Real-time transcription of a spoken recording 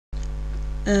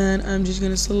and I'm just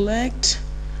gonna select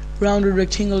rounded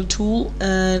rectangle tool,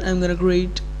 and I'm gonna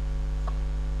create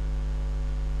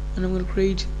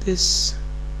this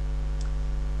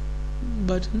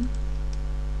button,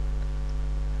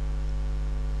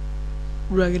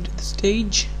 drag it to the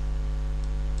stage,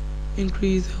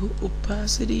 increase the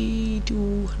opacity to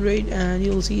 100, and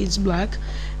you'll see it's black.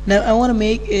 Now I want to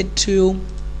make it to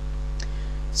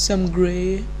some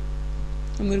gray.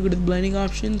 I'm gonna go to the blending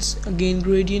options, again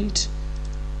gradient,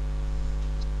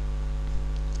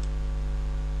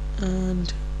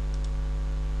 and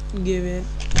give it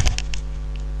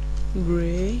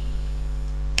gray,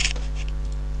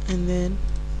 and then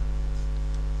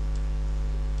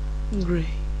gray.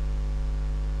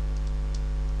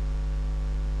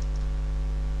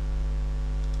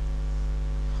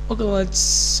 Okay,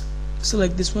 let's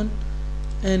select this one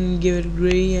and give it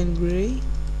gray and gray,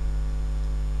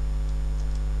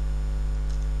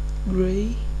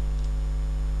 gray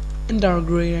and dark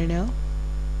gray right now.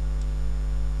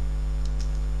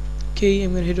 Okay,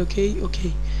 I'm gonna hit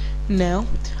okay. Now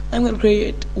I'm gonna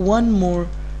create one more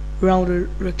rounded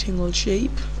rectangle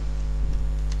shape.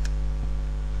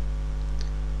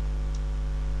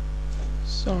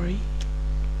 Sorry,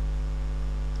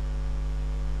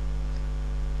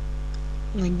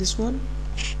 like this one,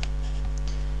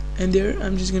 and there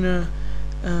I'm just gonna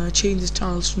change the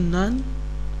styles to none,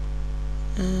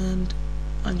 and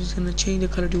I'm just gonna change the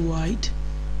color to white,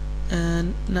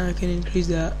 and now I can increase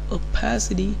the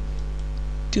opacity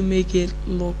to make it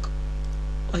look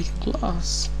like a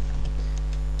glass.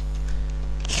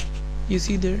 You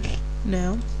see there.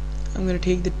 Now I'm gonna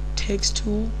take the text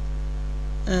tool,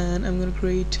 and I'm gonna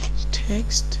create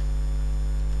text.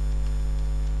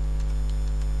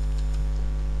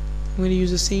 I'm gonna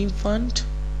use the same font.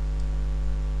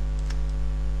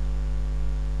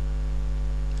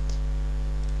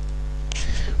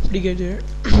 Pretty good there.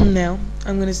 Now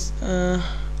I'm gonna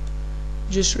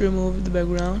just remove the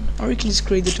background, or you can just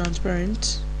create the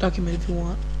transparent document if you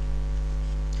want.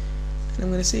 And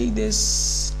I'm gonna say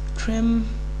this trim,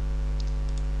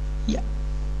 yeah,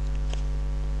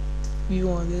 we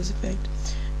want this effect.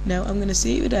 Now I'm gonna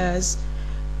save it as,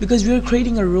 because we are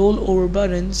creating a rollover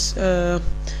buttons,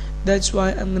 that's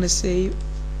why I'm gonna save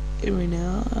it right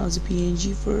now as a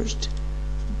PNG first.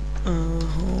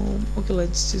 Home. Okay,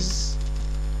 let's just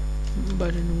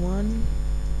button 1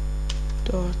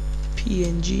 dot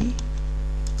PNG.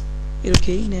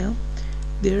 Okay, now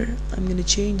there I'm gonna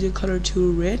change the color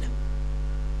to red.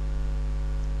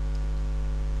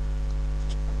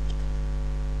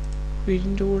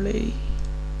 Gradient overlay,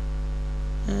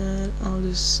 and I'll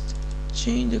just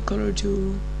change the color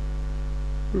to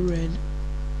red.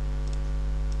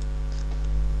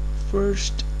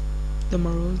 First the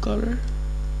maroon color,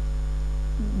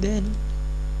 then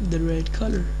the red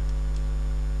color.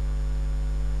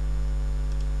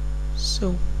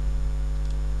 So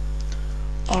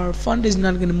our font is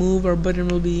not going to move, our button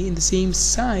will be in the same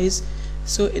size,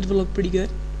 so it will look pretty good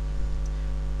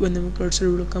when the cursor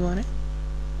will come on it.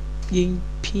 Getting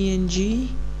PNG,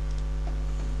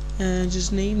 and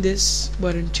just name this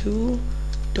button2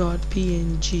 dot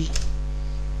PNG.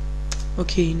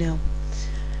 Okay, now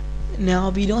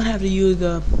we don't have to use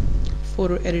the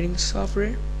photo editing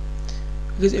software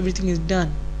because everything is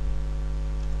done.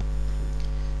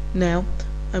 Now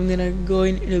I'm gonna go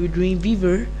in Adobe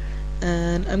Dreamweaver,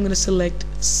 and I'm gonna select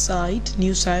site,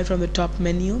 new site from the top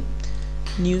menu,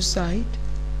 new site,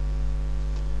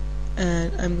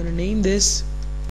 and I'm gonna name this